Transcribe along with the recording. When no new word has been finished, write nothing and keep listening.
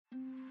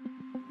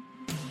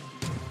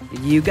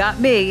You got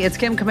me. It's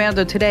Kim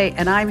Commando today,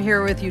 and I'm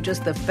here with you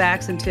just the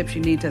facts and tips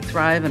you need to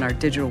thrive in our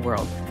digital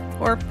world.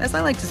 Or, as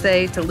I like to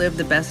say, to live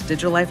the best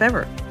digital life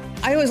ever.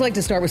 I always like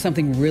to start with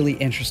something really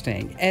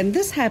interesting, and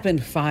this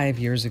happened 5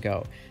 years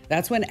ago.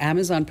 That's when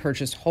Amazon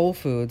purchased Whole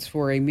Foods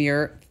for a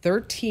mere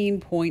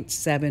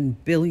 $13.7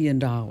 billion.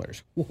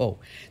 Whoa,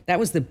 that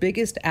was the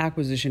biggest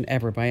acquisition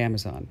ever by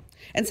Amazon.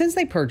 And since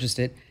they purchased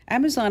it,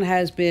 Amazon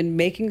has been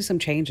making some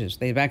changes.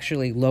 They've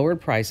actually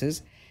lowered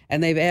prices,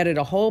 and they've added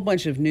a whole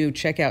bunch of new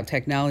checkout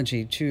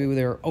technology to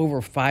their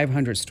over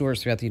 500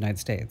 stores throughout the United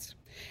States.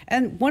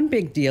 And one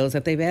big deal is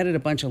that they've added a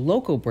bunch of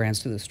local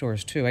brands to the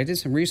stores, too. I did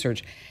some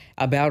research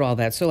about all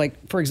that. So,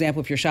 like, for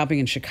example, if you're shopping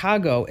in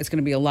Chicago, it's going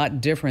to be a lot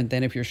different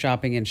than if you're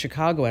shopping in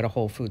Chicago at a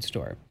Whole Foods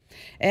store.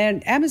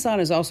 And Amazon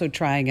is also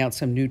trying out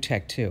some new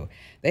tech, too.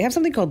 They have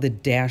something called the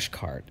Dash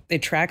Cart.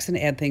 It tracks and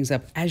adds things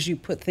up as you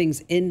put things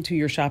into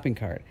your shopping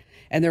cart.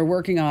 And they're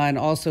working on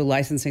also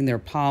licensing their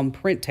palm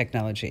print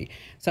technology.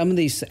 Some of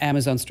these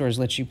Amazon stores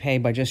let you pay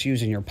by just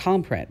using your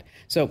palm print.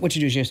 So what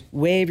you do is just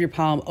wave your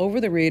palm over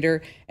the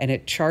reader and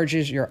it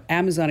charges your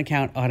Amazon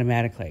account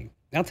automatically.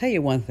 I'll tell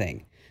you one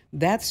thing.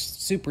 That's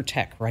super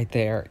tech right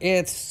there.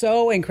 It's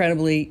so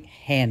incredibly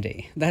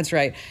handy. That's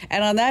right.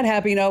 And on that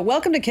happy note,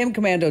 welcome to Kim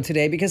Commando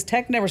today, because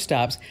tech never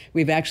stops.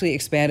 We've actually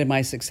expanded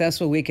my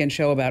successful weekend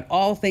show about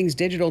all things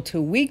digital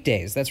to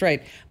weekdays. That's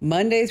right.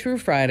 Monday through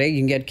Friday, you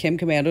can get Kim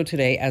Commando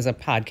today as a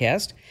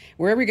podcast.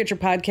 Wherever you get your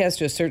podcast,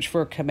 just search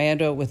for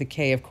Commando with a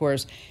K, of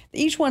course.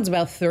 Each one's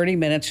about 30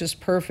 minutes, just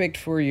perfect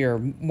for your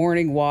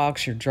morning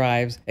walks, your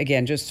drives.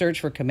 Again, just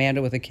search for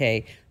Commando with a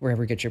K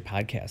wherever you get your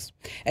podcast.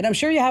 And I'm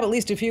sure you have at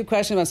least a few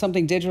questions about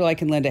something digital I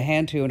can lend a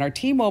hand to. And our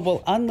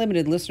T-Mobile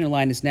Unlimited listener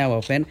line is now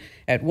open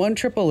at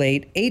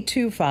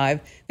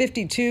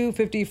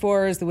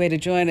 1-888-825-5254 is the way to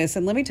join us.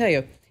 And let me tell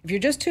you, if you're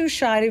just too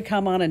shy to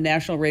come on a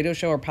national radio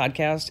show or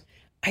podcast,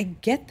 I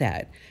get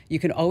that. You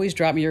can always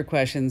drop me your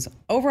questions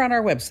over on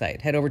our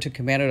website. Head over to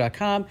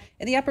commando.com.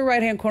 In the upper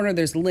right-hand corner,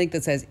 there's a link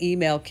that says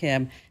Email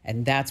Kim,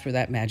 and that's where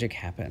that magic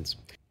happens.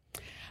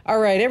 All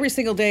right, every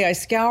single day I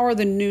scour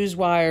the news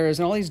wires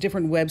and all these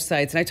different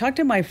websites, and I talk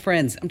to my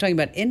friends. I'm talking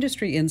about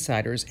industry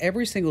insiders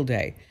every single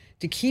day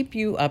to keep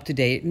you up to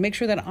date and make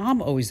sure that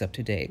I'm always up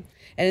to date.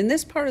 And in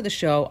this part of the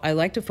show, I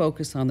like to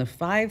focus on the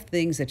 5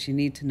 things that you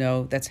need to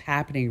know that's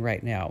happening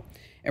right now.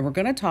 And we're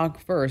going to talk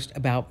first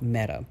about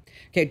Meta.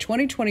 Okay,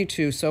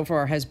 2022 so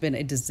far has been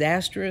a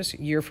disastrous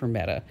year for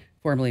Meta,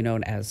 formerly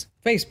known as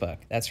Facebook.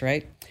 That's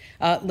right.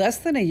 Less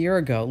than a year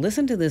ago,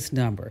 listen to this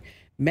number.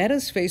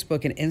 Meta's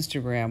Facebook and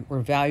Instagram were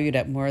valued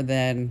at more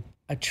than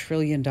 $1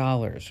 trillion.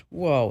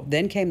 Whoa,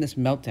 then came this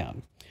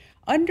meltdown.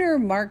 Under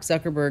Mark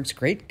Zuckerberg's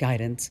great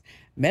guidance,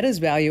 Meta's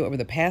value over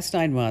the past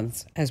 9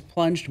 months has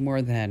plunged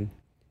more than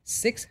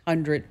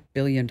 $600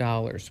 billion.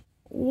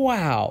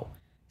 Wow.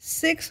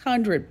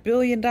 $600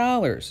 billion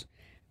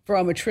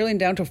from $1 trillion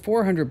down to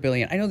 $400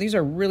 billion. I know these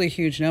are really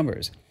huge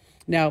numbers.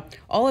 Now,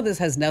 all of this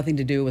has nothing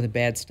to do with a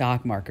bad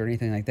stock market or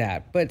anything like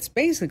that, but it's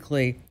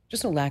basically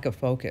just a lack of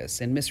focus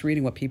and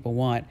misreading what people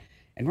want.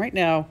 And right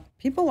now,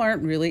 people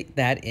aren't really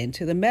that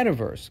into the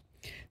metaverse.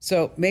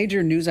 So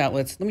major news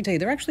outlets, let me tell you,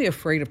 they're actually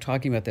afraid of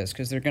talking about this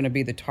because they're going to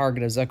be the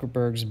target of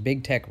Zuckerberg's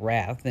big tech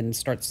wrath and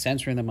start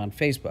censoring them on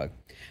Facebook.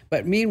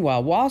 But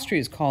meanwhile, Wall Street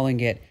is calling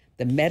it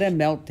the Meta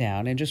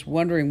meltdown and just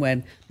wondering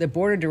when the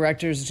board of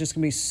directors is just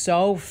going to be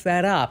so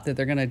fed up that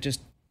they're going to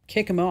just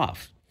kick him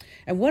off.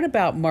 And what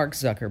about Mark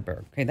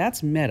Zuckerberg? Okay,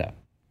 that's Meta.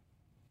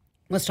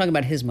 Let's talk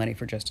about his money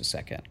for just a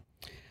second.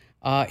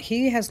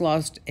 He has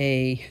lost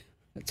a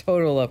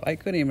total of, I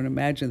couldn't even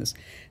imagine this,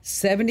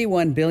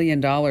 $71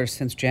 billion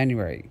since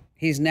January.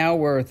 He's now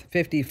worth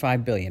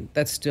 $55 billion.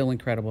 That's still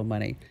incredible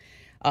money.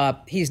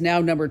 He's now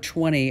number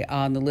 20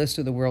 on the list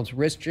of the world's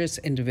richest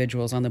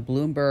individuals on the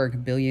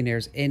Bloomberg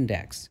Billionaires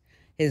Index.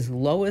 His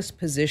lowest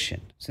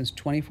position since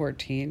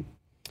 2014.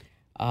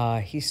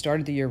 He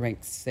started the year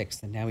ranked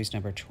 6th, and now he's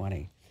number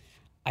 20.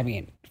 I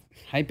mean,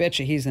 I bet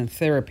you he's in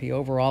therapy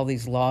over all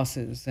these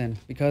losses, and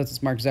because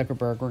it's Mark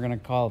Zuckerberg, we're going to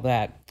call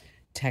that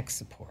tech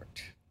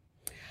support.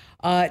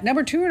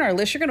 Number 2 on our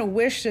list, you're going to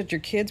wish that your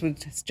kids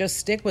would just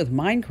stick with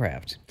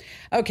Minecraft.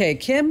 Okay,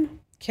 Kim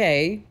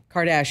K.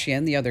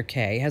 Kardashian, the other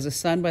K, has a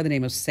son by the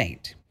name of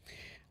Saint.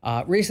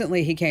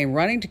 Recently, he came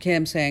running to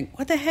Kim saying,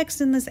 "What the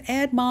heck's in this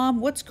ad, Mom?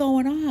 What's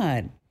going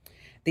on?"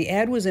 The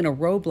ad was in a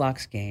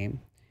Roblox game.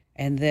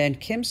 And then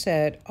Kim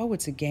said, "Oh,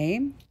 it's a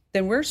game?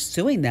 Then we're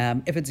suing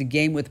them if it's a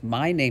game with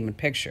my name and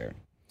picture."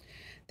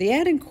 The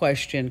ad in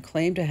question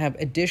claimed to have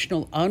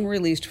additional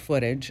unreleased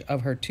footage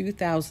of her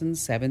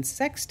 2007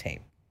 sex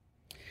tape.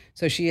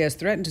 So she has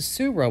threatened to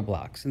sue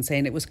Roblox and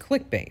saying it was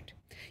clickbait.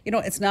 You know,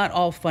 it's not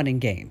all fun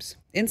and games.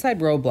 Inside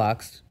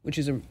Roblox, which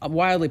is a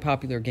wildly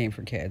popular game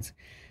for kids,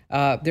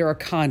 there are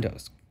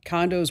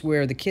condos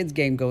where the kids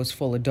game goes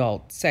full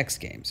adult, sex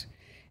games.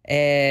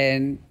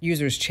 And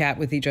users chat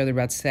with each other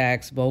about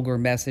sex, vulgar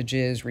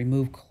messages,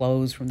 remove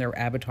clothes from their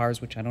avatars,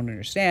 which I don't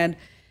understand,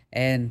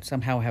 and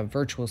somehow have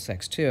virtual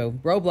sex too.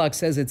 Roblox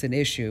says it's an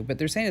issue, but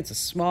they're saying it's a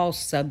small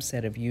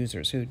subset of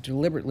users who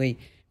deliberately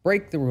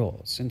break the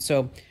rules. And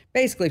so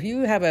basically, if you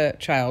have a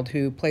child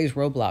who plays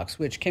Roblox,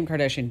 which Kim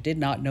Kardashian did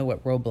not know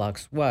what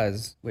Roblox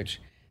was,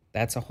 which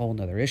that's a whole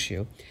nother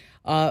issue,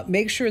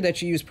 make sure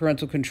that you use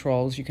parental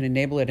controls. You can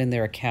enable it in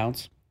their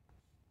accounts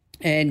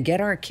and get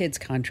our kids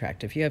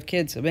contract. If you have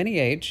kids of any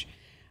age,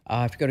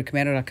 if you go to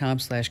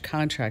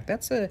commando.com/contract,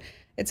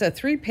 it's a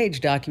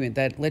 3-page document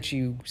that lets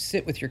you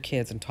sit with your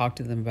kids and talk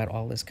to them about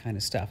all this kind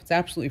of stuff. It's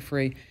absolutely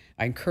free.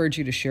 I encourage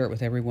you to share it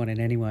with everyone and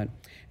anyone.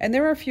 And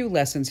there are a few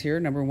lessons here.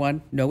 Number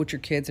one, know what your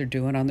kids are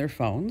doing on their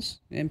phones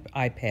and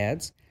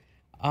iPads.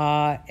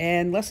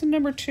 And lesson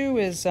number 2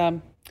 is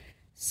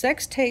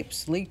sex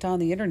tapes leaked on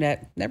the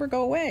internet never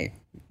go away,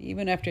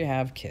 even after you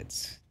have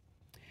kids.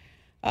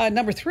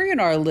 Number 3 on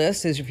our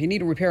list is if you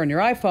need a repair on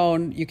your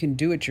iPhone, you can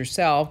do it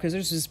yourself because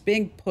there's this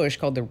big push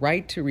called the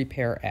Right to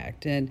Repair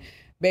Act. And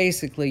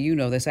basically, you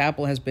know this,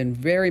 Apple has been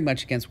very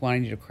much against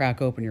wanting you to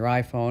crack open your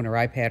iPhone or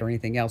iPad or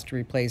anything else to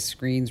replace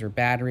screens or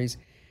batteries.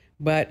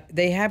 But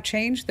they have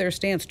changed their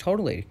stance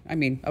totally. I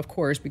mean, of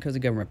course, because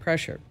of government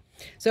pressure.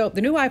 So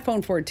the new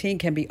iPhone 14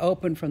 can be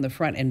opened from the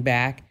front and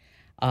back.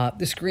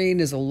 The screen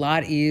is a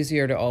lot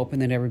easier to open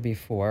than ever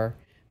before.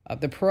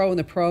 The Pro and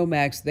the Pro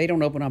Max, they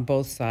don't open on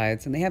both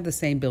sides, and they have the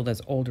same build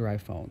as older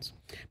iPhones.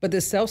 But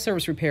this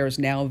self-service repair is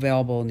now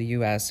available in the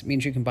U.S. It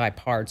means you can buy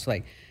parts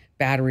like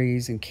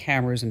batteries and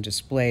cameras and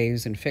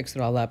displays and fix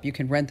it all up. You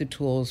can rent the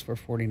tools for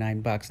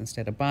 $49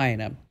 instead of buying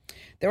them.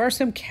 There are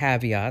some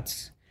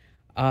caveats.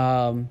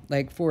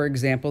 Like, for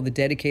example, the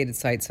dedicated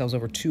site sells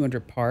over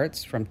 200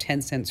 parts from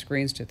 10-cent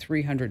screens to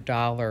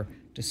 $300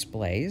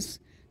 displays.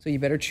 So you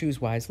better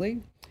choose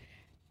wisely.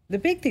 The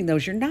big thing, though,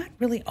 is you're not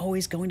really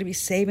always going to be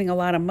saving a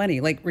lot of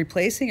money. Like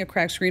replacing a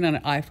cracked screen on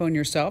an iPhone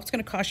yourself, it's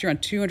going to cost you around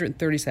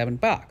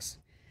 $237.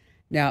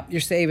 Now,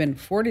 you're saving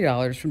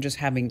 $40 from just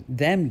having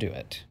them do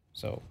it.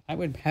 So I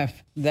would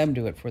have them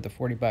do it for the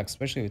 $40,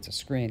 especially if it's a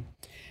screen.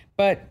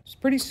 But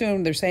pretty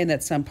soon, they're saying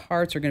that some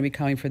parts are going to be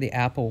coming for the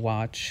Apple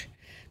Watch.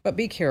 But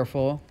be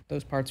careful.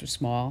 Those parts are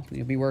small.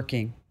 You'll be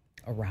working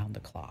around the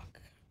clock.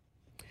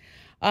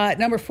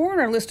 Number 4 on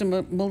our list of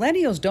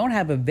millennials don't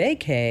have a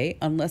vacay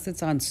unless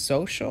it's on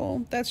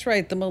social. That's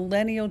right, the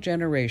millennial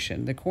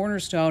generation. The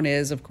cornerstone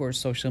is, of course,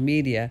 social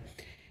media.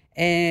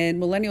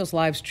 And millennials'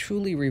 lives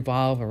truly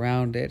revolve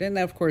around it. And,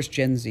 of course,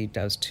 Gen Z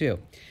does too.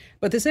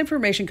 But this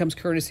information comes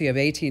courtesy of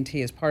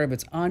AT&T as part of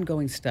its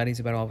ongoing studies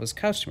about all of its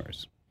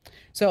customers.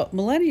 So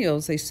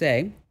millennials, they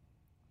say,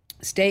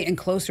 stay in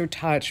closer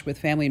touch with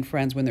family and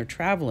friends when they're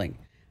traveling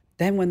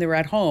than when they're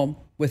at home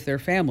with their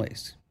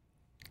families.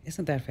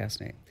 Isn't that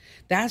fascinating?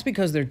 That's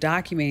because they're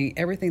documenting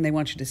everything they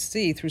want you to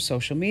see through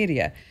social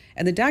media.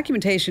 And the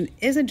documentation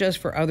isn't just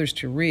for others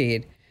to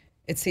read.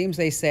 It seems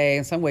they say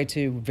in some way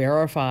to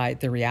verify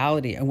the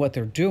reality and what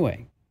they're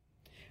doing.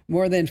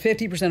 More than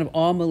 50% of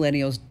all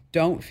millennials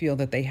don't feel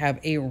that they have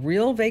a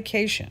real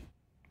vacation.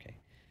 Okay.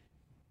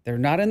 They're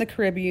not in the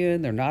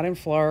Caribbean. They're not in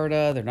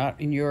Florida. They're not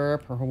in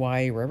Europe or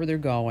Hawaii, wherever they're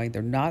going.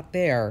 They're not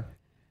there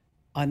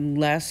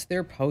unless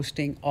they're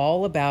posting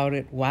all about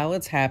it while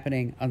it's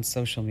happening on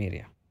social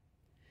media.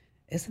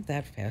 Isn't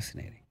that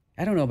fascinating?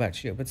 I don't know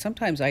about you, but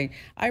sometimes I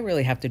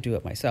really have to do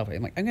it myself.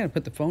 I'm like, I'm going to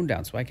put the phone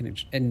down so I can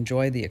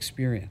enjoy the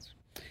experience.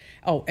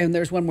 Oh, and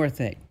there's one more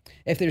thing.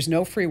 If there's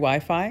no free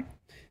Wi-Fi,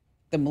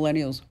 the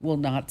millennials will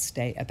not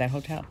stay at that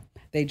hotel.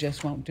 They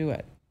just won't do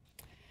it.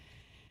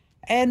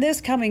 And this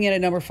coming in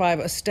at number 5,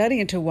 a study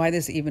into why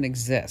this even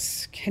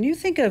exists. Can you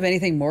think of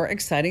anything more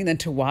exciting than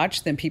to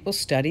watch than people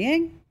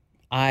studying?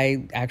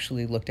 I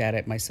actually looked at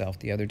it myself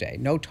the other day.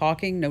 No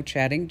talking, no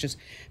chatting, just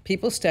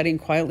people studying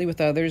quietly with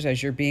others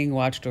as you're being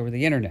watched over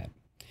the internet.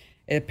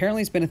 It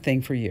apparently has been a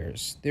thing for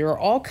years. There are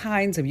all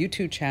kinds of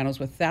YouTube channels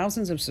with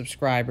thousands of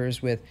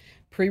subscribers with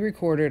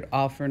pre-recorded,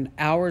 often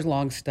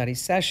hours-long study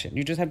session.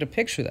 You just have to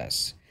picture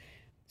this.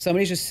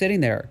 Somebody's just sitting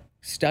there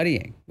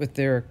studying with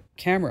their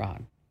camera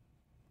on.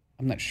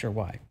 I'm not sure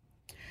why.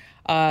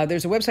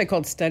 There's a website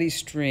called Study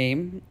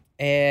Stream,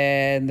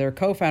 and their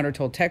co-founder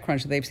told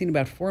TechCrunch that they've seen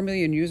about 4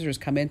 million users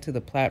come into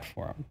the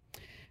platform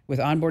with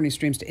onboarding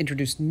streams to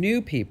introduce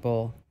new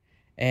people.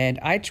 And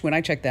when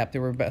I checked that,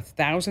 there were about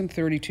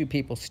 1,032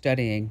 people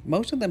studying.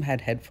 Most of them had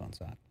headphones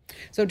on.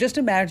 So just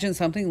imagine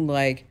something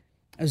like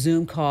a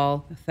Zoom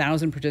call,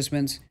 1,000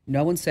 participants,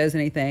 no one says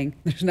anything,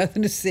 there's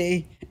nothing to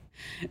see,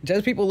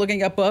 just people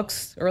looking at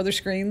books or other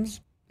screens,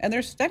 and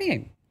they're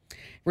studying.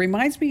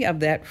 Reminds me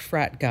of that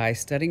frat guy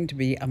studying to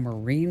be a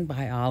marine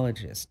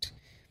biologist.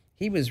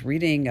 He was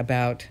reading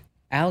about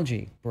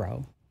algae,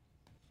 bro.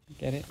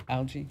 Get it?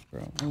 Algae,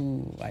 bro.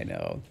 Ooh, I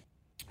know.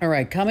 All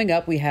right, coming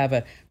up, we have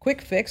a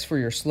quick fix for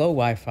your slow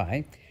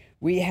Wi-Fi.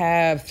 We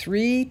have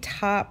 3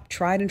 top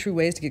tried and true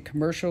ways to get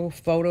commercial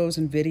photos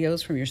and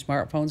videos from your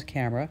smartphone's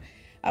camera.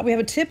 We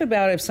have a tip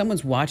about if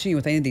someone's watching you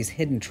with any of these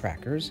hidden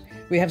trackers.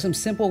 We have some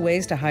simple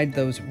ways to hide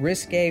those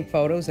risque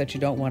photos that you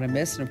don't want to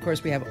miss. And of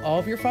course, we have all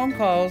of your phone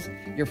calls,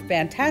 your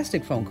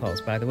fantastic phone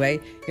calls, by the way,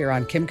 here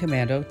on Kim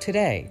Commando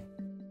today.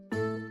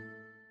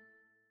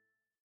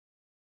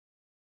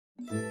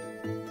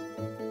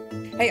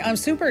 Hey, I'm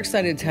super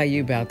excited to tell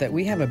you about that.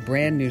 We have a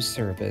brand new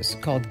service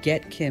called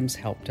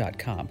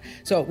GetKim'sHelp.com.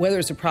 So whether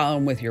it's a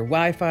problem with your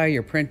Wi-Fi,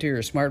 your printer,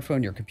 your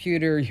smartphone, your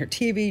computer, your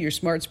TV, your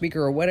smart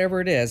speaker, or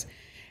whatever it is,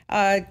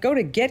 go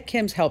to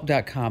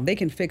GetKim'sHelp.com. They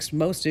can fix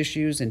most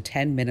issues in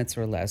 10 minutes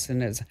or less,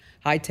 and it's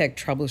high-tech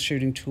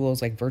troubleshooting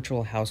tools like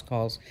virtual house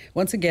calls.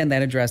 Once again,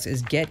 that address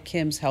is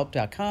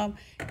GetKim'sHelp.com,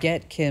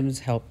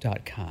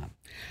 GetKim'sHelp.com.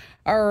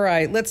 All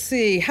right, let's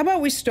see. How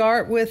about we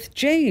start with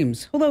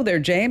James? Hello there,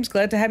 James.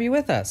 Glad to have you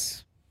with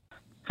us.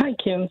 Hi,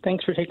 Kim.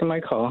 Thanks for taking my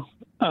call.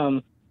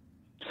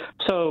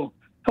 So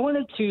I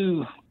wanted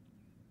to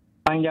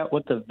find out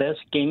what the best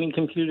gaming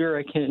computer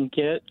I can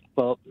get,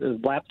 well, a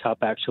laptop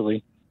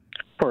actually,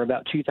 for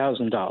about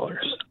 $2,000.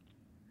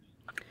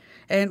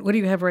 And what do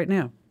you have right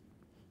now?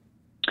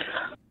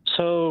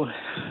 So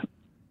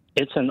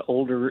it's an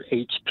older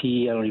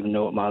HP. I don't even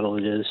know what model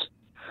it is,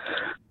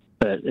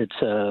 but it's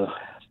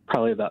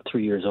probably about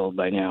 3 years old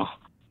by now.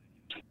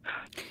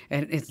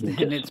 And it's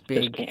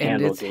big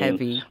and it's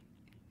heavy.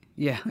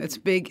 Yeah, it's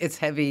big, it's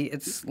heavy,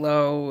 it's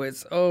slow,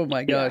 it's, oh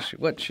my gosh,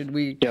 what should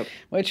we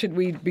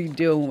be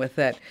doing with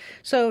that?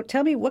 So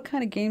tell me, what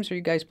kind of games are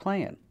you guys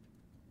playing?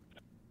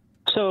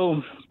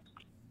 So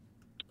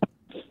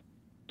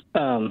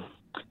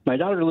my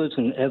daughter lives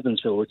in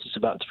Evansville, which is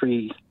about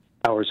 3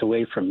 hours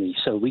away from me.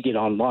 So we get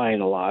online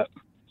a lot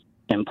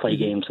and play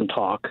games and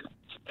talk.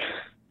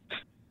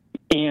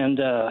 And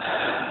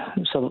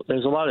so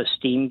there's a lot of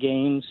Steam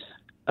games,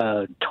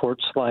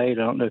 Torchlight. I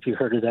don't know if you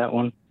heard of that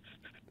one.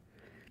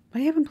 I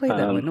haven't played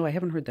that one. No, I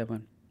haven't heard that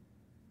one.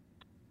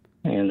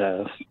 And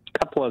a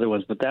couple other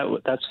ones, but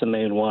that's the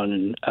main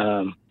one.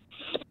 And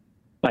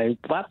my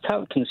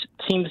laptop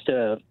seems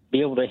to be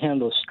able to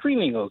handle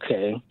streaming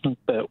okay,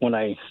 but when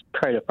I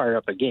try to fire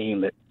up a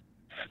game, it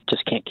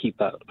just can't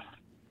keep up.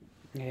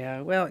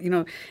 Yeah, well,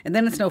 and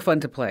then it's no fun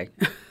to play.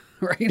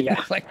 Right? Yeah.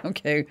 It's like,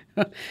 okay,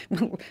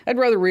 I'd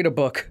rather read a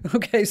book.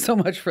 Okay, so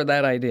much for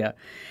that idea.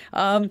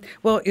 Well,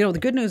 the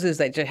good news is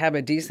that you have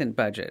a decent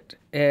budget.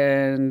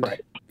 And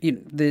right.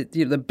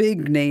 The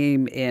big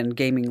name in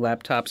gaming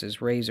laptops is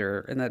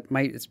Razer, and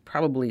it's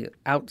probably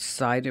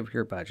outside of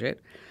your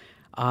budget.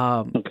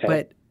 Okay.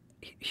 But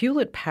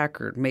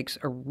Hewlett-Packard makes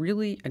I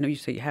know you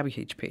say you have a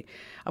HP.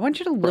 I want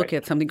you to look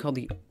at something called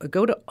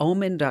go to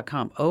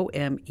omen.com,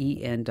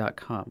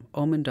 OMEN.com,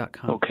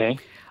 omen.com. Okay.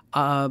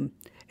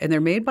 And they're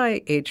made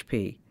by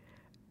HP,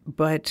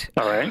 but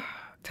all right.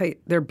 Tell you,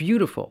 they're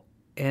beautiful,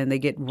 and they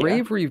get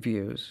rave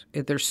reviews.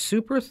 They're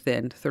super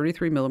thin,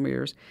 33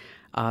 millimeters.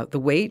 The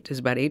weight is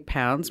about 8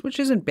 pounds, which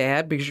isn't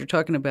bad because you're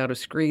talking about a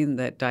screen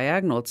that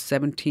diagonal, it's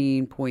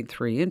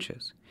 17.3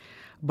 inches.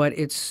 But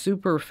it's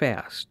super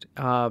fast.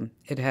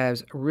 It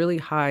has really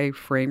high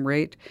frame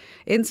rate.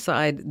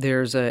 Inside,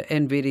 there's a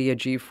NVIDIA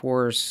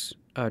GeForce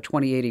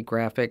 2080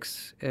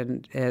 graphics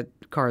and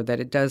card that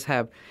it does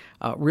have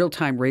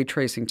real-time ray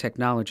tracing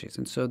technologies,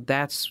 and so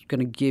that's going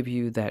to give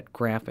you that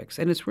graphics.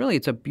 And it's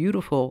a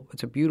beautiful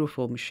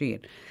machine,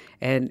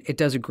 and it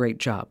does a great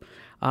job.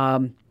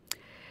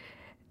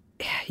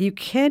 You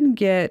can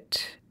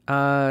get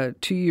 2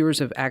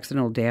 years of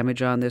accidental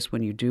damage on this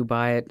when you do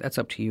buy it. That's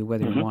up to you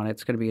whether you want it.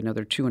 It's going to be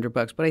another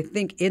 $200. But I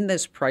think in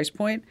this price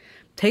point,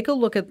 take a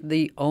look at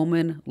the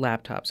Omen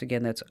laptops.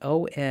 Again, that's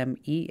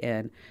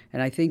OMEN.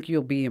 And I think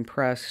you'll be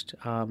impressed,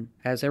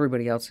 as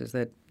everybody else is,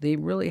 that they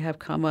really have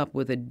come up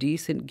with a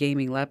decent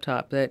gaming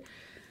laptop that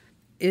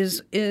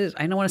is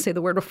I don't want to say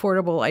the word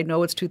affordable. I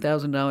know it's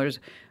 $2,000,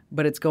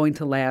 but it's going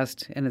to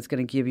last, and it's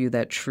going to give you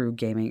that true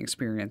gaming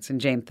experience.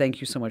 And James, thank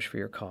you so much for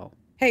your call.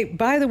 Hey,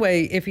 by the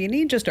way, if you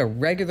need just a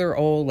regular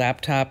old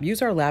laptop,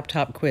 use our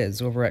laptop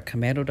quiz over at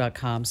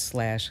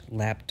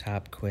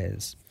komando.com/laptop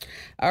quiz.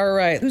 All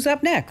right, who's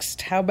up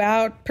next? How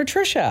about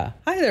Patricia?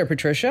 Hi there,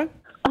 Patricia.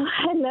 Oh,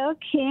 hello,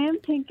 Kim.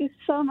 Thank you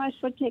so much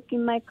for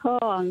taking my call.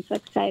 I'm so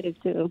excited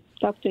to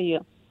talk to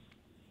you.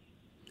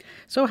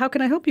 So how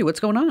can I help you? What's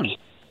going on?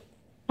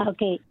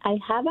 Okay, I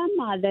have a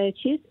mother.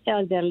 She's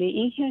elderly,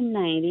 in her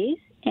 90s,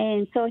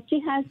 and so she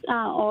has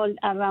all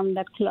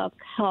around-the-clock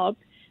help.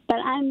 But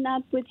I'm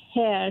not with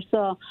her,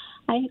 so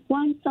I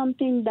want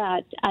something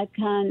that I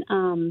can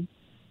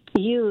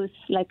use,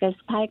 like a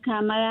spy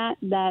camera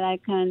that I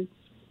can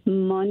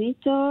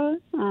monitor.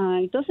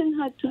 It doesn't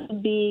have to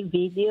be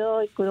video.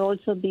 It could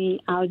also be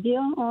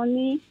audio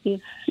only,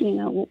 if,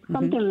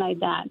 something like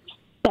that.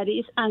 That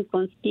is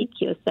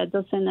inconspicuous, that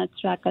doesn't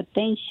attract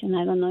attention.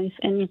 I don't know if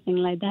anything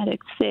like that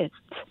exists.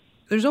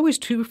 There's always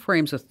two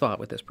frames of thought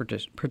with this,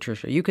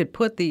 Patricia. You could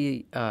put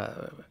the,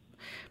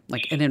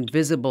 like an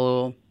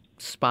invisible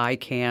spy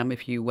cam,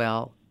 if you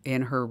will,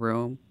 in her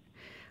room.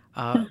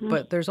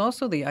 But there's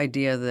also the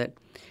idea that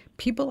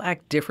people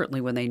act differently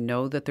when they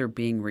know that they're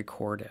being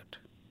recorded.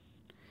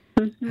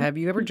 Have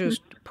you ever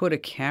just put a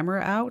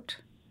camera out?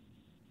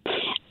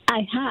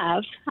 I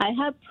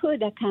have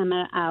put a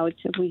camera out.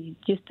 We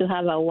used to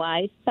have a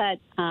wife, but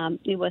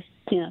it was,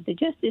 they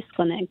just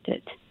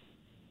disconnected.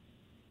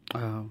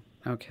 Oh,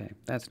 okay.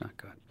 That's not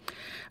good.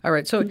 All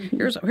right. So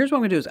here's what I'm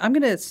going to do is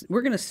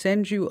we're going to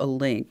send you a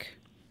link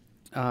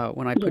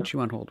when I put you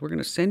on hold. We're going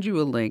to send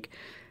you a link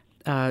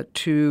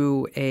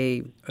to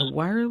a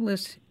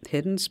wireless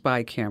hidden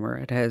spy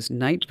camera. It has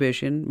night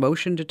vision,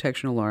 motion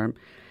detection alarm,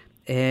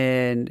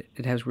 and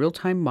it has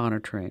real-time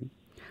monitoring.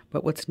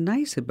 But what's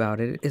nice about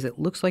it is it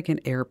looks like an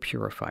air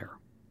purifier.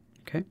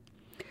 Okay?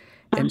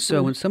 And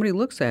so when somebody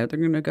looks at it, they're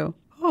going to go,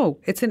 oh,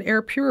 it's an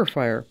air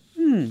purifier.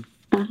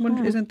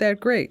 Isn't that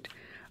great?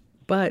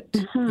 But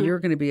you're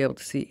going to be able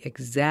to see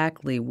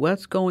exactly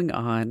what's going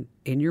on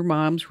in your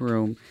mom's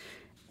room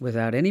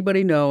without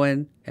anybody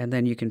knowing, and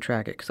then you can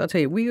track it. Because I'll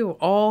tell you, we have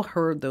all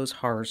heard those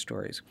horror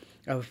stories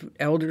of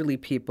elderly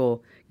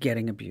people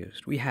getting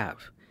abused. We have.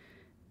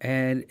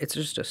 And it's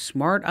just a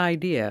smart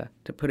idea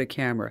to put a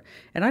camera.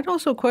 And I'd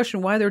also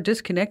question why they're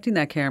disconnecting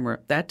that camera.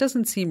 That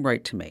doesn't seem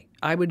right to me.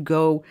 I would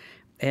go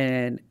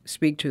and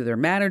speak to their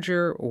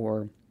manager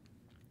or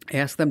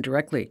ask them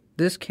directly,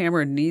 this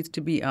camera needs to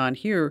be on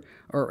here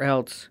or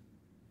else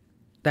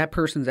that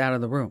person's out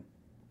of the room.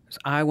 So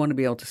I want to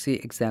be able to see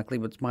exactly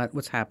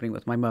what's happening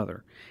with my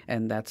mother.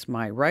 And that's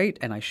my right,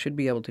 and I should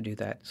be able to do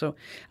that. So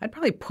I'd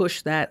probably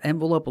push that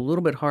envelope a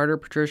little bit harder,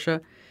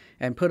 Patricia,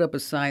 and put up a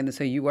sign that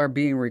say you are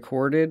being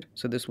recorded.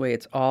 So this way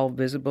it's all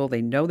visible.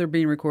 They know they're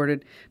being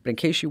recorded. But in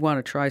case you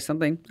want to try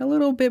something a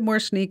little bit more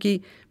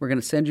sneaky, we're going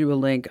to send you a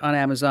link on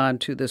Amazon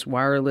to this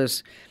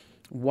wireless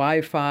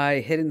Wi-Fi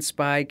hidden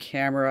spy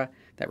camera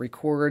that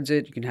records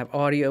it. You can have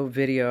audio,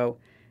 video,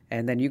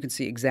 and then you can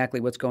see exactly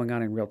what's going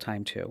on in real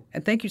time too.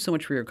 And thank you so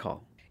much for your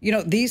call. You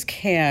know, these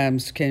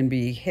cams can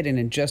be hidden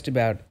in just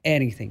about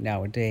anything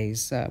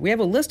nowadays. We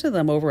have a list of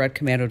them over at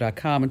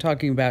commando.com and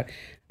talking about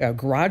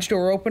garage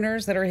door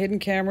openers that are hidden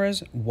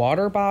cameras,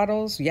 water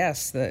bottles,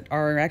 yes, that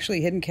are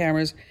actually hidden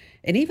cameras,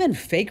 and even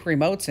fake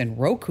remotes and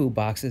Roku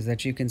boxes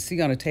that you can see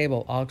on a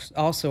table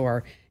also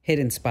are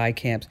hidden spy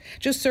cams.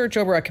 Just search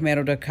over at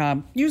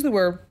commando.com, use the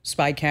word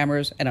spy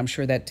cameras, and I'm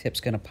sure that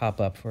tip's going to pop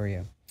up for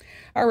you.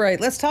 All right,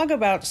 let's talk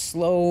about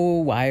slow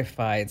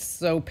Wi-Fi. It's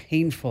so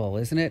painful,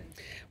 isn't it?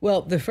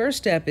 Well, the first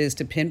step is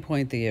to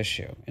pinpoint the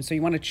issue. And so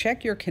you want to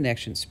check your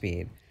connection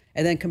speed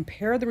and then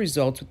compare the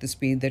results with the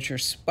speed that you're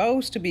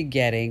supposed to be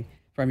getting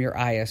from your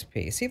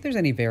ISP. See if there's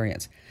any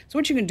variance. So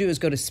what you can do is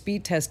go to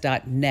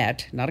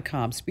speedtest.net, not a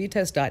com,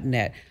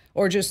 speedtest.net,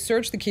 or just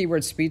search the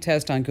keyword speed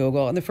test on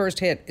Google, and the first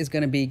hit is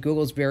going to be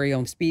Google's very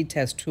own speed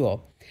test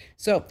tool.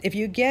 So if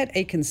you get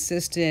a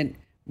consistent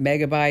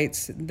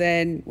megabytes,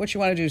 then what you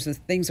want to do is if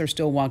things are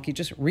still wonky,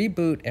 just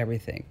reboot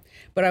everything.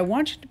 But I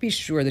want you to be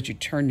sure that you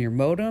turn your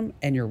modem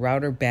and your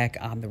router back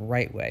on the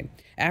right way.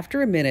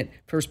 After a minute,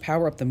 first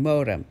power up the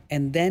modem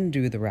and then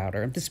do the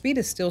router. If the speed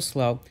is still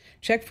slow,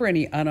 check for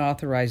any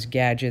unauthorized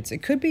gadgets. It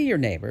could be your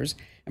neighbors.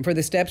 And for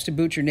the steps to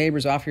boot your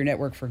neighbors off your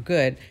network for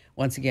good,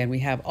 once again, we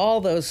have all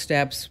those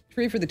steps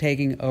free for the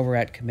taking over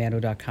at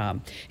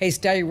commando.com. Hey,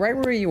 stay right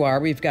where you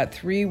are. We've got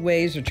 3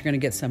 ways that you're going to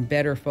get some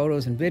better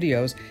photos and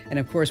videos. And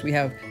of course, we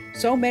have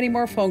so many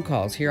more phone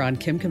calls here on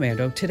Kim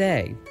Commando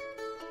today.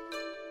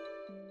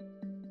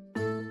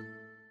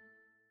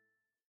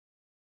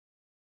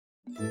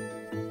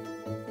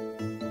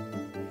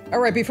 All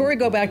right, before we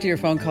go back to your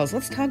phone calls,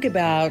 let's talk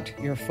about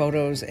your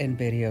photos and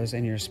videos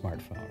in your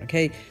smartphone,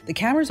 okay? The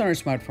cameras on our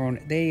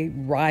smartphone, they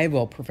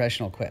rival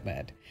professional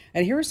equipment.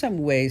 And here are some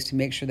ways to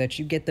make sure that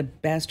you get the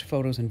best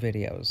photos and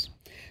videos.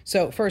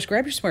 So first,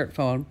 grab your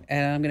smartphone,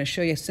 and I'm going to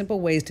show you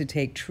simple ways to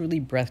take truly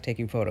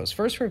breathtaking photos.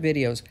 First, for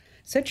videos,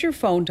 set your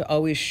phone to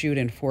always shoot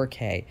in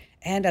 4K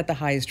and at the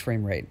highest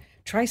frame rate.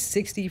 Try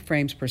 60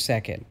 frames per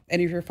second.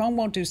 And if your phone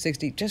won't do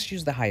 60, just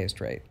use the highest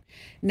rate.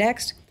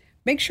 Next,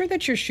 make sure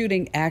that you're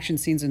shooting action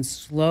scenes in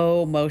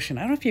slow motion.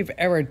 I don't know if you've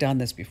ever done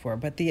this before,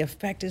 but the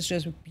effect is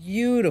just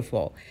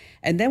beautiful.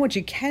 And then what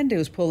you can do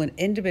is pull an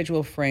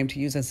individual frame to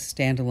use as a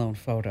standalone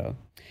photo.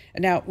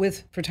 And now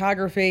with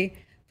photography,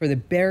 for the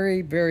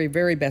very, very,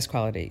 very best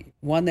quality,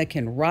 one that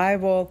can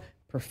rival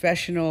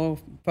professional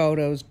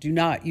photos, do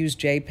not use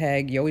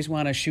JPEG. You always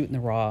want to shoot in the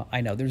RAW.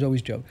 I know, there's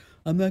always joke.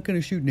 I'm not going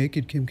to shoot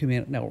naked Kim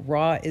Commando. No,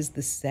 RAW is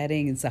the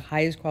setting. It's the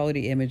highest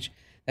quality image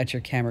that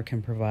your camera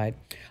can provide.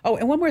 Oh,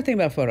 and one more thing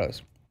about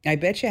photos. I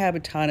bet you have a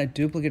ton of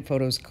duplicate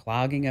photos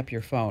clogging up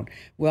your phone.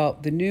 Well,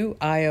 the new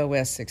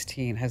iOS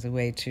 16 has a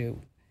way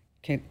to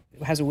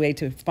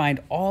find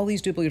all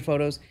these duplicate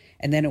photos,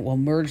 and then it will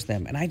merge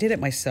them. And I did it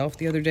myself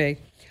the other day.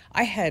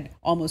 I had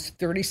almost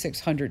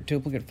 3,600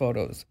 duplicate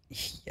photos.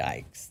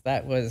 Yikes,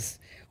 that was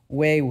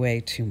way, way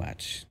too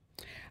much.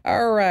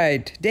 All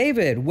right,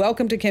 David,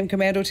 welcome to Kim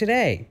Commando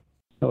today.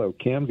 Hello,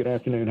 Kim. Good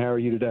afternoon. How are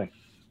you today?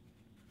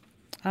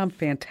 I'm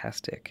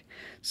fantastic.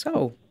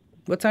 So,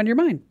 what's on your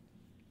mind?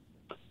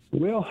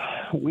 Well,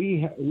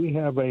 we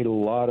have a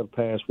lot of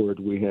passwords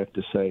we have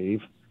to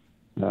save,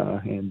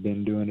 and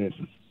been doing it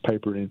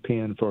paper and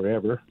pen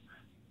forever.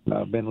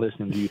 I've been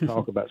listening to you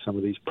talk about some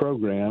of these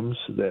programs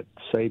that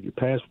save your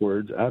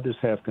passwords. I just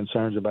have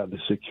concerns about the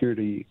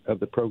security of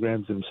the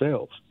programs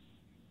themselves.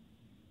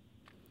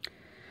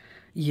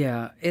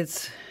 Yeah,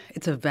 it's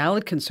a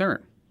valid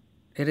concern.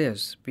 It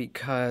is,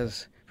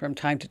 because from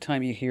time to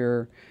time you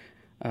hear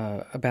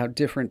about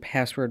different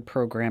password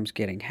programs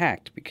getting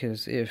hacked,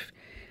 because if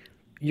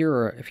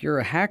you're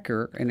a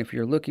hacker and if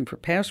you're looking for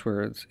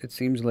passwords, it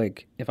seems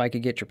like if I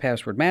could get your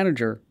password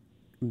manager,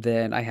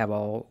 then I have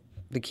all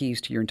the keys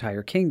to your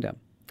entire kingdom.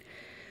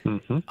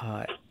 Mm-hmm.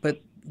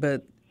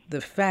 But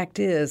the fact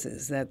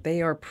is that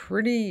they are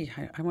pretty,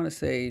 I want to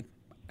say,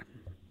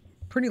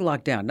 pretty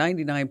locked down,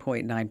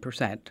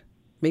 99.9%,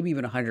 maybe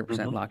even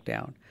 100% locked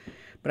down.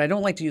 But I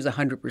don't like to use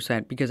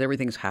 100% because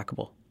everything's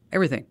hackable.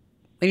 Everything.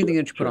 Anything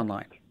that you put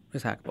online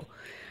is hackable.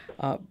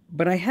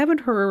 But I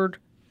haven't heard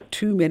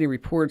too many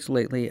reports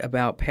lately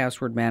about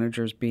password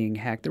managers being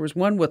hacked. There was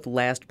one with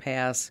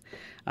LastPass,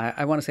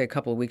 I want to say a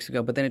couple of weeks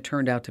ago, but then it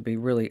turned out to be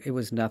it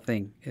was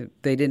nothing.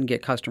 They didn't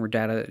get customer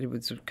data. It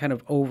was kind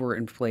of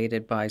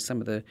overinflated by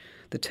some of the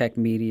tech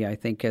media, I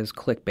think, as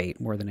clickbait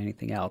more than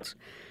anything else.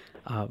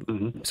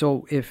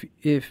 So if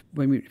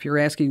you're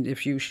asking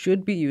if you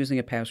should be using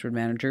a password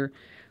manager,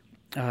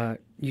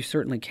 you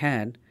certainly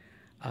can.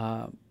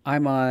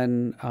 I'm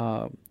on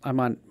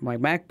my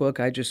MacBook.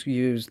 I just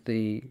use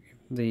the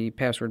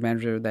password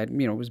manager that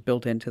was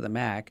built into the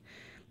Mac.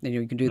 And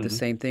you can do the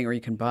same thing, or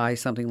you can buy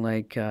something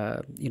like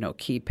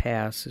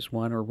KeyPass is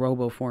one, or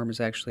RoboForm is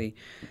actually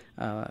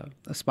a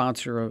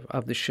sponsor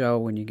of the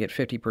show. And you get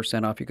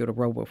 50% off. You go to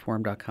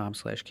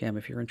roboform.com/Kim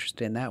if you're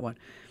interested in that one.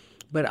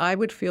 But I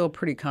would feel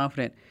pretty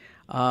confident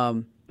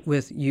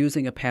with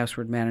using a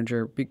password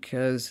manager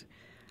because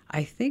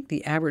I think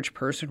the average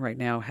person right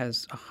now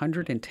has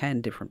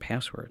 110 different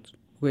passwords,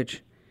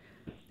 which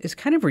is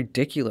kind of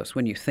ridiculous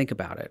when you think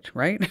about it,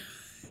 right?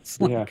 It's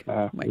like,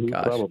 oh my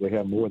gosh. Probably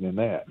have more than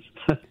that.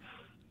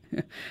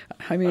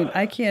 I mean,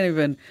 I can't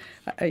even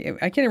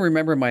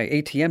remember my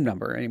ATM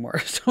number anymore.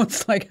 So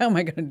it's like, how am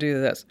I going to do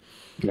this?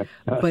 Yeah.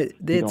 But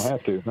you don't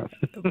have to.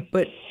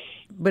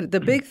 But the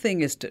big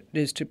thing is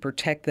to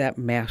protect that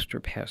master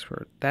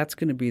password. That's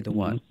going to be the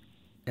one.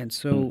 And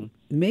so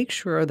make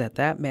sure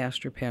that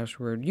master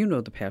password,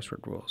 the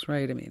password rules,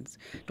 right? I mean,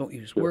 don't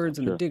use words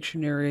in the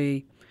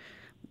dictionary,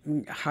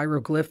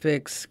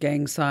 hieroglyphics,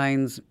 gang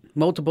signs,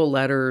 multiple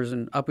letters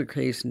and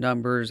uppercase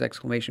numbers,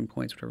 exclamation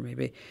points, whatever it may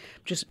be.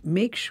 Just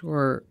make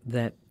sure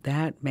that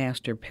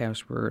master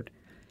password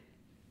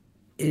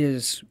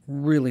is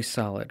really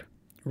solid,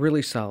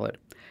 really solid.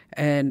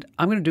 And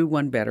I'm going to do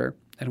one better,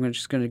 and I'm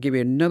just going to give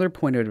you another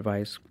point of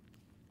advice.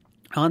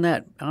 On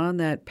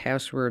that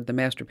password, the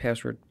master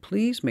password,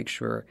 please make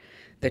sure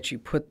that you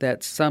put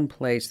that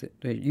someplace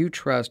that you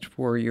trust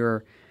for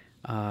your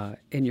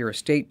in your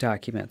estate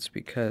documents,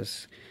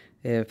 because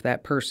if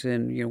that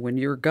person, when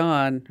you're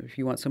gone, if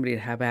you want somebody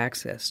to have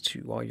access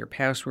to all your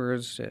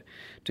passwords, to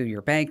do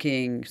your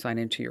banking, sign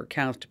into your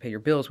accounts, to pay your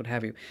bills, what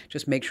have you,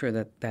 just make sure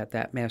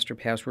that master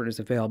password is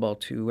available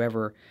to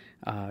whoever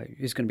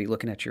is going to be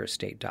looking at your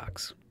estate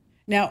docs.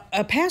 Now,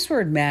 a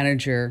password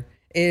manager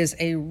is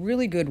a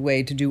really good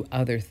way to do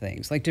other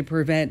things, like to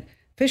prevent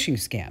phishing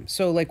scams.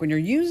 So like when you're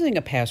using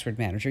a password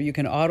manager, you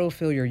can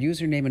autofill your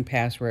username and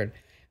password,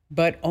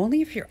 but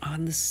only if you're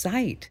on the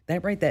site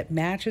that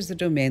matches the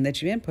domain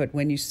that you input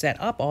when you set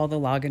up all the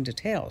login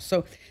details.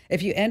 So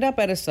if you end up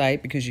at a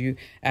site because you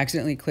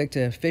accidentally clicked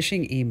a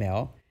phishing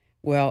email,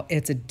 well,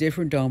 it's a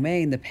different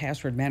domain. The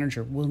password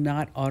manager will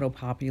not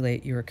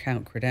auto-populate your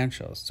account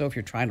credentials. So if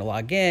you're trying to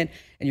log in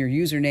and your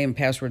username and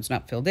password's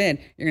not filled in,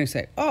 you're going to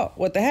say, oh,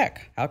 what the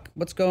heck?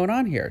 What's going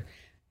on here?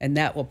 And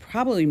that will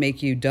probably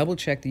make you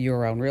double-check the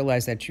URL and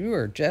realize that you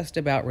are just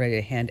about ready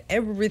to hand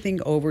everything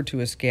over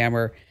to a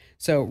scammer.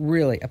 So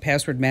really, a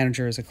password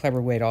manager is a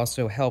clever way to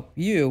also help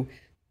you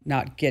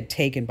not get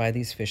taken by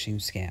these phishing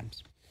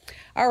scams.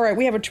 All right,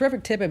 we have a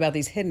terrific tip about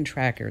these hidden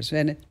trackers,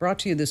 and it's brought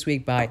to you this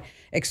week by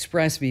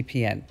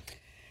ExpressVPN.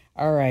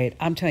 All right,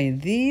 I'm telling you,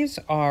 these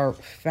are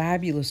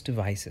fabulous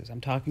devices.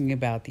 I'm talking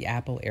about the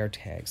Apple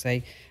AirTags.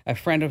 A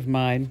friend of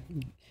mine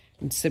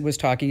was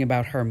talking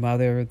about her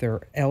mother.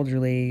 They're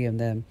elderly, and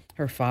then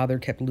her father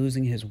kept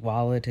losing his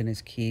wallet and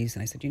his keys.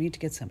 And I said, you need to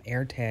get some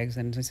AirTags.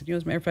 And I said,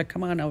 as a matter of fact,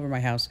 come on over to my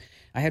house.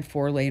 I had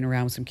 4 laying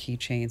around with some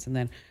keychains. And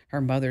then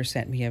her mother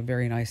sent me a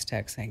very nice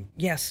text saying,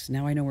 yes,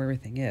 now I know where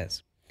everything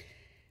is.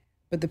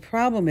 But the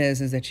problem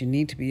is that you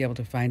need to be able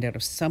to find out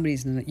if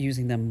somebody's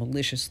using them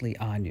maliciously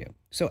on you.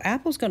 So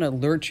Apple's going to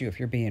alert you if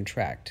you're being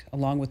tracked.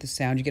 Along with the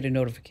sound, you get a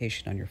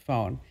notification on your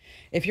phone.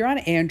 If you're on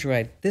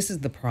Android, this is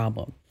the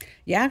problem.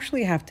 You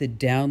actually have to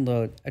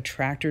download a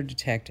Tractor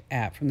Detect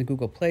app from the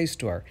Google Play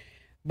Store,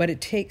 but it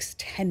takes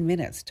 10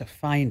 minutes to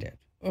find it.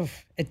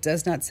 Oof, it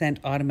does not send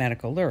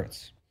automatic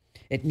alerts.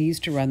 It needs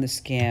to run the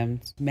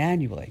scans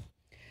manually.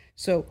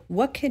 So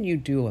what can you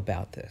do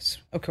about this?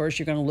 Of course,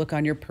 you're going to look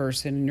on your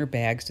person and your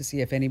bags to see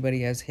if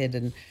anybody has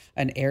hidden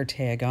an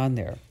AirTag on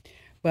there.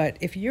 But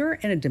if you're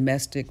in a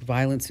domestic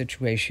violence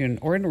situation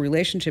or in a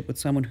relationship with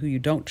someone who you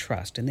don't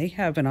trust and they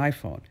have an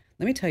iPhone,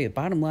 let me tell you,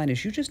 bottom line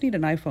is you just need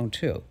an iPhone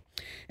too.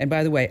 And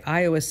by the way,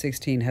 iOS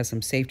 16 has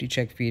some safety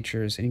check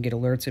features and you get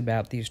alerts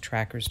about these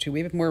trackers too.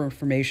 We have more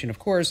information, of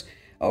course,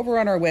 over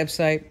on our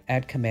website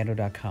at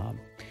komando.com.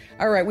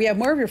 All right, we have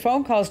more of your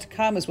phone calls to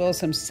come, as well as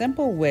some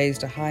simple ways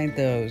to hide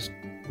those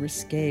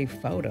risque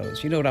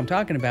photos. You know what I'm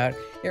talking about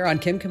here on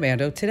Kim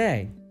Komando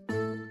today.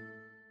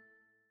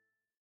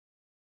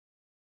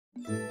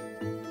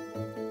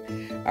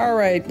 All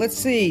right, let's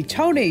see.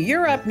 Tony,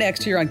 you're up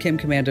next here on Kim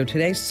Commando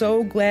today.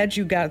 So glad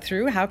you got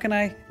through. How can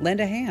I lend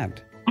a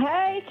hand?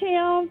 Hey,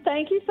 Kim.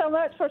 Thank you so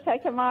much for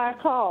taking my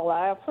call.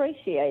 I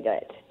appreciate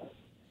it.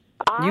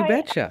 You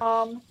betcha.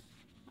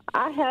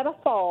 I had a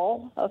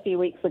fall a few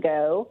weeks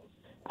ago.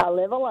 I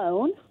live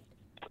alone,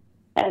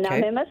 and Okay.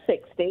 I'm in my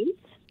 60s.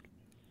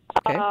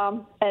 Okay.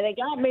 And it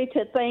got me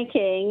to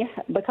thinking,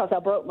 because I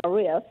broke my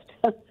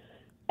wrist,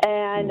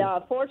 and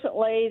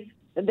fortunately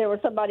there was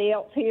somebody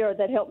else here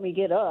that helped me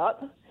get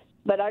up.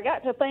 But I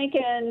got to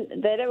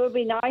thinking that it would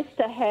be nice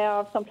to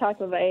have some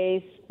type of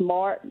a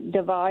smart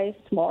device,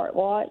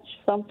 smartwatch,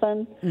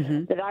 something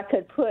that I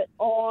could put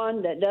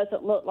on that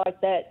doesn't look like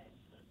that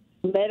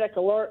medic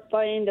alert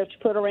thing that you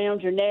put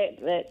around your neck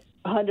that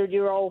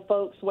 100-year-old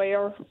folks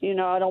wear. You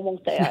know, I don't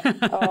want that.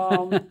 I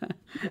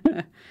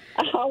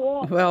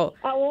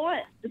want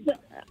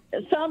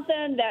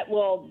something that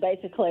will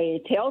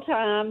basically tell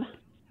time,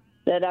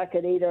 that I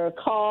could either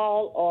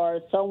call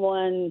or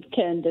someone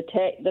can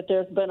detect that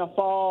there's been a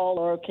fall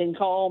or can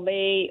call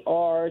me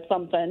or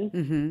something.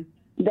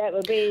 Mm-hmm. That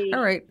would be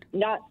all right.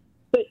 Not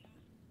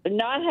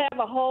have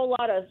a whole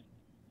lot of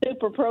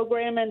super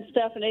programming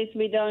stuff that needs to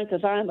be done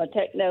because I'm a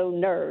techno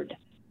nerd.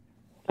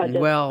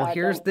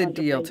 Here's the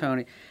deal,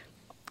 Tony.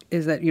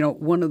 Is that, you know,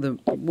 one of the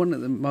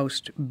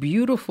most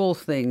beautiful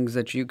things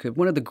that you could,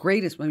 one of the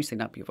greatest, let me say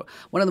not beautiful,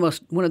 one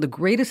of the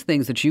greatest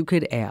things that you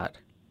could add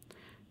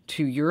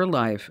to your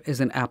life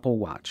is an Apple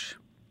Watch.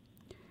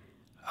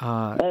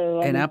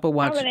 An Apple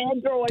Watch I'm an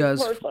Android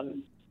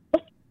person.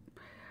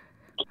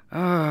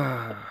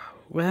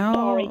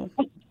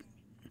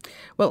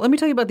 Well, let me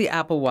tell you about the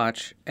Apple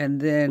Watch,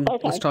 and then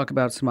let's talk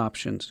about some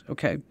options,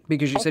 okay?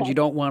 Because you said you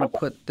don't want to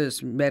put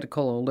this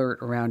medical alert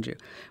around you.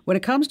 When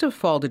it comes to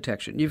fall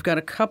detection, you've got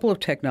a couple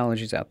of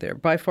technologies out there.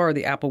 By far,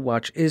 the Apple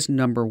Watch is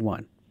number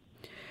one.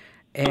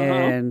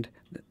 And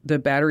the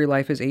battery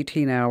life is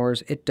 18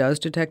 hours. It does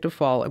detect a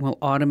fall and will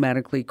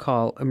automatically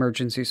call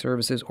emergency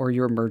services or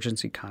your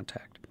emergency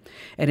contact.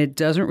 And it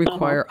doesn't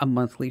require a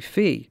monthly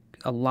fee.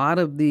 A lot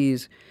of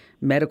these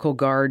medical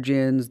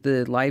guardians,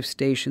 the life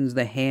stations,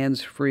 the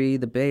hands-free,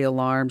 the Bay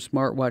Alarm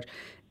smartwatch,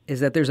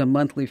 is that there's a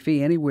monthly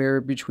fee anywhere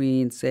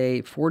between,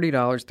 say, $40,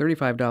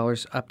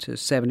 $35, up to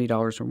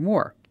 $70 or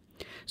more.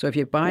 So if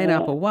you buy an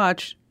Apple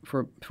Watch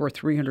for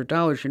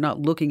 $300, you're not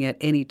looking at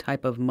any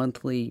type of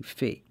monthly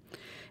fee.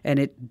 And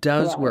it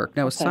does work.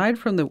 Now, aside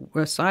from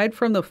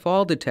the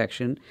fall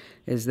detection,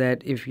 is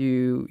that if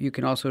you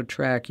can also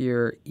track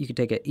you can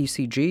take an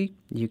ECG,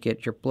 you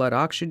get your blood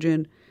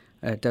oxygen,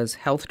 it does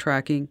health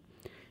tracking,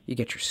 you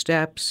get your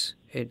steps,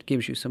 it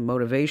gives you some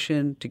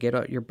motivation to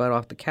get your butt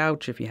off the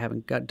couch if you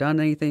haven't done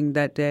anything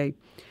that day.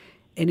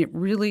 And it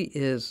really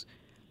is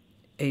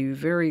a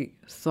very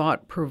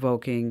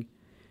thought-provoking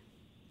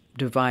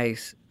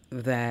device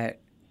that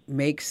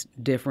makes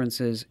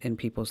differences in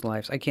people's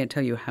lives. I can't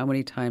tell you how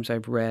many times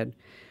I've read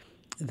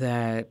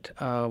that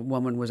a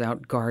woman was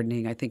out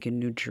gardening, I think in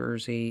New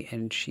Jersey,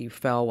 and she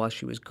fell while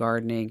she was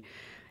gardening,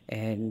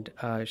 and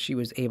she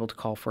was able to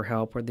call for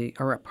help,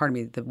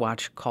 the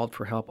watch called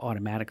for help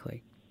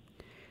automatically.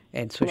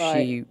 And so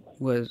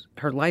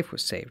her life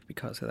was saved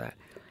because of that.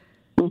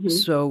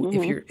 So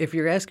if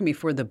you're asking me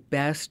for the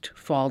best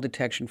fall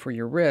detection for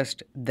your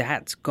wrist,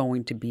 that's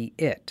going to be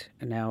it.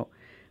 And now,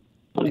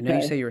 I know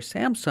you say you're a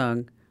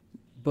Samsung,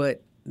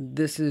 but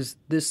this is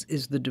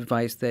the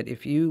device that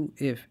if you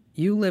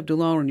lived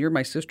alone and you're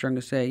my sister, I'm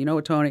going to say, you know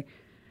what, Tony,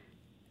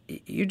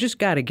 you just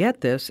got to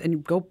get this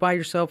and go buy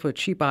yourself a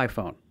cheap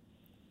iPhone.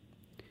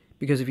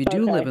 Because if you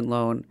do live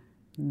alone,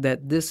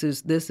 that this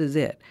is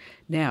it.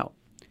 Now,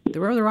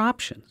 there are other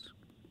options.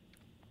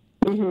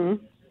 When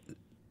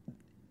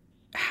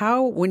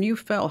you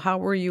fell, how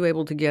were you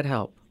able to get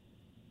help?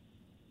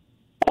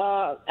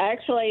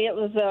 Actually, it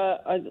was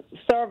a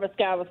service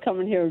guy was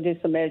coming here to do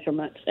some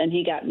measurements, and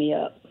he got me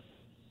up.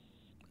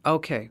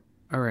 Okay,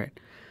 all right.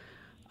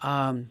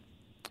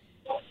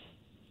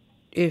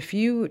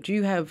 Do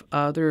you have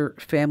other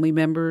family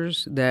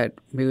members that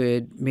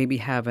would maybe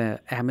have an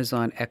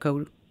Amazon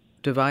Echo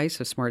device,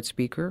 a smart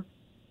speaker?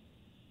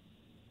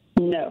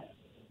 No.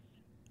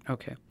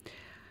 Okay.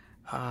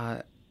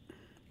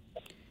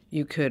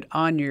 You could,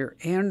 on your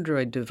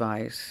Android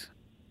device,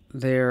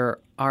 there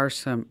are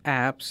some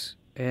apps,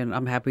 and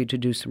I'm happy to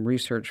do some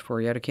research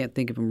for you. I can't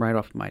think of them right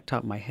off my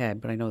top of my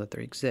head, but I know that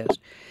they exist.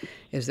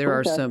 There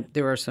are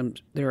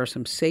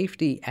some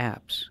safety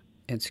apps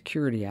and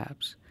security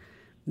apps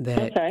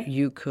that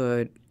you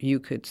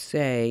could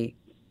say,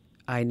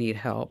 I need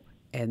help,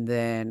 and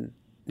then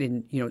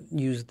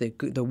use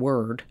the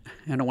word.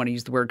 I don't want to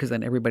use the word because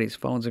then everybody's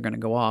phones are going to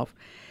go off.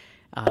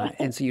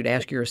 And so you'd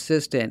ask your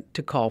assistant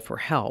to call for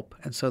help.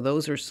 And so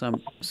those are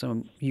some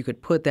you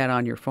could put that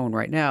on your phone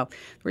right now.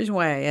 The reason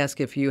why I ask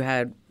if you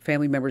had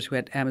family members who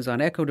had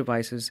Amazon Echo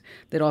devices,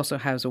 that also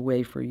has a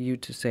way for you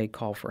to say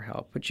call for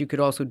help. But you could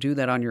also do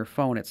that on your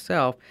phone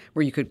itself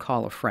where you could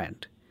call a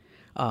friend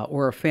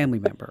or a family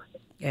member.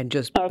 And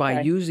just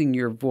by using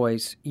your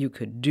voice, you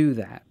could do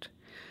that.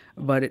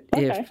 But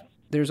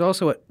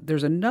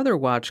there's another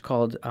watch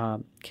called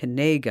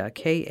Kaneja,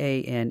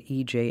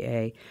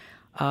 Kaneja.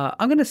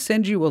 I'm going to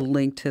send you a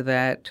link to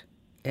that,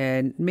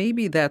 and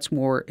maybe that's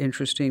more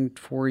interesting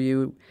for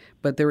you.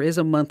 But there is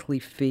a monthly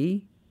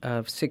fee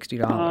of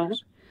 $60.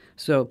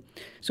 So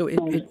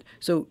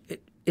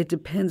it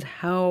depends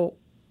how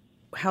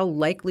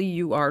likely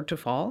you are to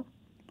fall,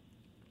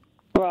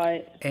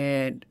 Right.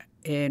 and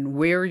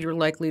where you're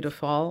likely to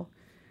fall.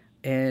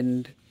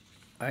 And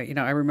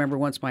I remember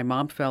once my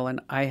mom fell, and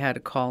I had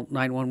to call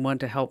 911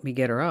 to help me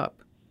get her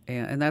up.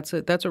 And that's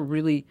a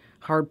really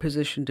hard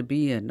position to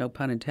be in, no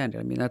pun intended.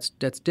 I mean, that's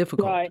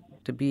difficult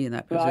to be in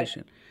that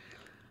position.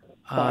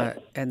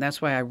 And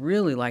that's why I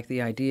really like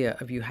the idea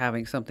of you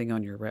having something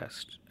on your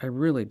wrist. I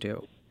really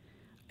do.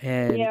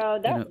 And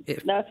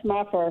that's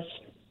my first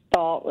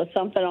thought, was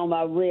something on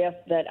my wrist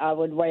that I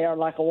would wear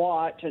like a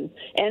watch. And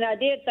I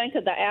did think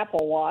of the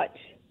Apple Watch,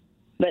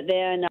 but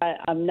then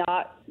I'm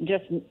not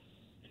just.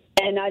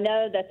 And I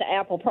know that the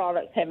Apple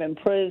products have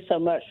improved so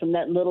much from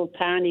that little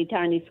tiny,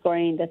 tiny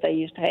screen that they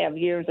used to have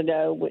years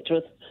ago, which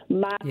was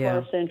my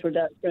first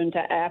introduction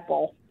to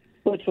Apple,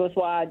 which was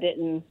why I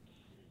didn't.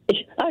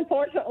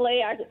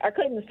 Unfortunately, I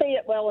couldn't see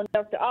it well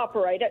enough to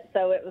operate it,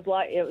 so it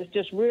was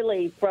just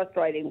really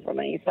frustrating for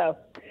me. So,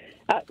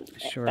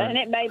 sure, and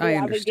it may be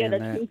I would get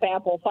a cheap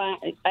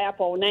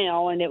Apple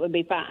now, and it would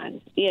be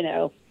fine,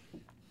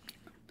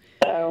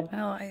 So.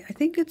 Well, I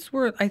think it's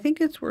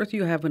worth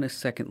you having a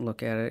second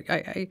look at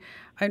it.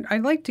 I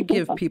like to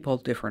give people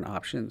different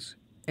options,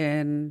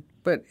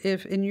 but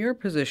if in your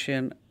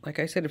position, like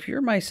I said, if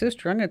you're my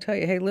sister, I'm going to tell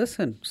you, hey,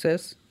 listen,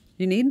 sis,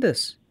 you need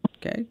this.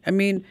 Okay, I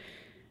mean,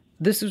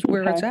 this is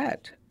where it's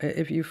at.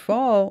 If you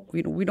fall,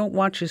 we don't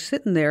want you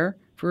sitting there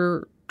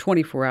for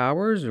 24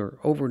 hours or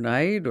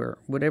overnight or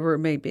whatever it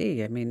may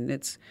be. I mean,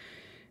 it's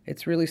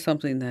really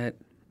something that.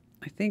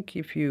 I think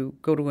if you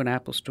go to an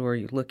Apple store,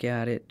 you look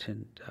at it,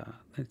 and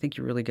I think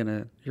you're really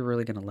gonna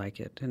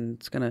like it, and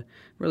it's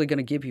really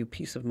gonna give you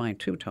peace of mind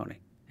too, Tony.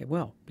 It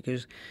will,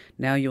 because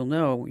now you'll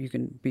know you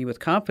can be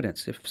with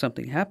confidence if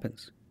something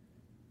happens.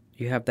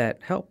 You have that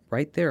help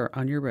right there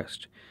on your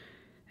wrist,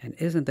 and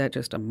isn't that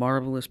just a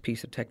marvelous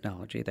piece of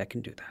technology that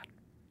can do that?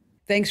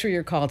 Thanks for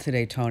your call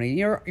today, Tony.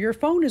 Your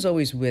phone is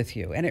always with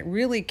you, and it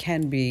really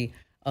can be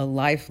a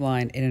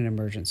lifeline in an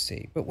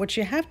emergency. But what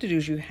you have to do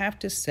is you have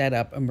to set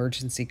up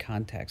emergency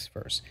contacts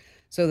first,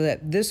 so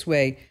that this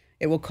way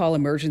it will call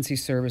emergency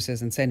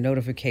services and send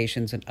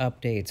notifications and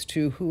updates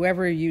to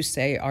whoever you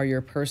say are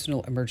your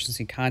personal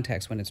emergency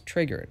contacts when it's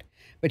triggered.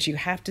 But you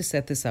have to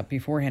set this up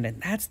beforehand,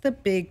 and that's the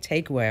big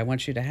takeaway I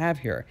want you to have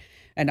here.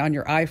 And on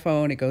your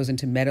iPhone, it goes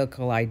into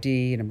medical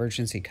ID and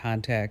emergency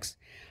contacts.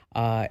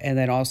 And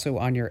then also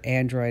on your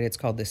Android, it's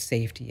called the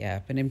Safety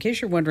app. And in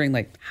case you're wondering,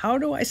 how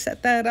do I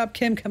set that up,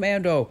 Kim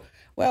Komando?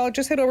 Well,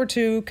 just head over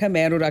to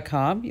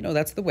komando.com.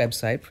 That's the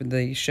website for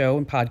the show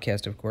and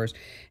podcast, of course.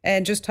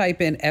 And just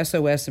type in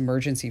SOS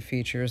emergency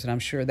features, and I'm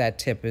sure that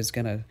tip is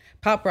going to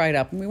pop right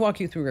up. And we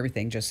walk you through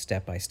everything just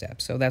step by step.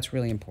 So that's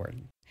really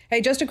important. Hey,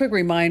 just a quick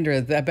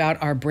reminder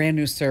about our brand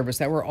new service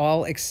that we're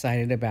all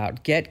excited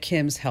about,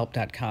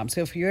 getkimshelp.com.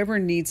 So if you ever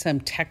need some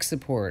tech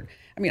support,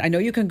 I know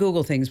you can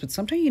Google things, but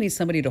sometimes you need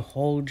somebody to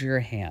hold your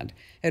hand.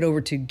 Head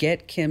over to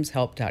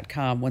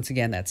getkimshelp.com. Once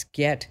again, that's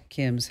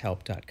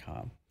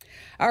getkimshelp.com.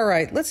 All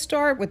right, let's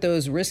start with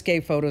those risque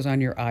photos on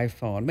your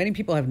iPhone. Many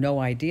people have no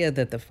idea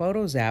that the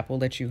Photos app will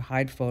let you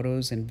hide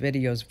photos and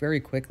videos very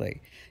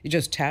quickly. You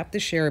just tap the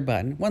share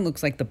button. One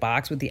looks like the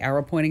box with the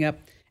arrow pointing up,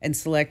 and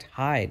select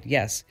hide.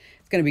 Yes,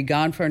 it's going to be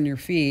gone from your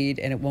feed,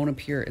 and it won't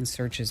appear in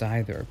searches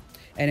either.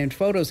 And in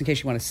Photos, in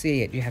case you want to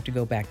see it, you have to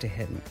go back to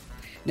hidden.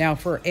 Now,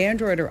 for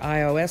Android or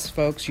iOS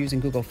folks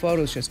using Google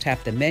Photos, just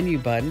tap the menu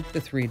button,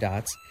 the three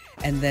dots,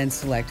 and then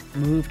select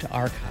Move to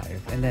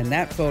Archive. And then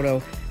that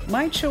photo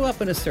might show up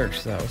in a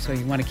search, though, so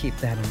you want to keep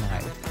that in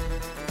mind.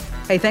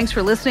 Hey, thanks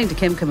for listening to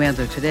Kim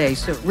Komando today.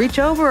 So reach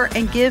over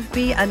and give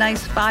me a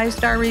nice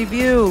 5-star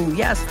review.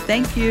 Yes,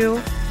 thank you.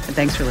 And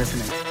thanks for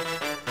listening.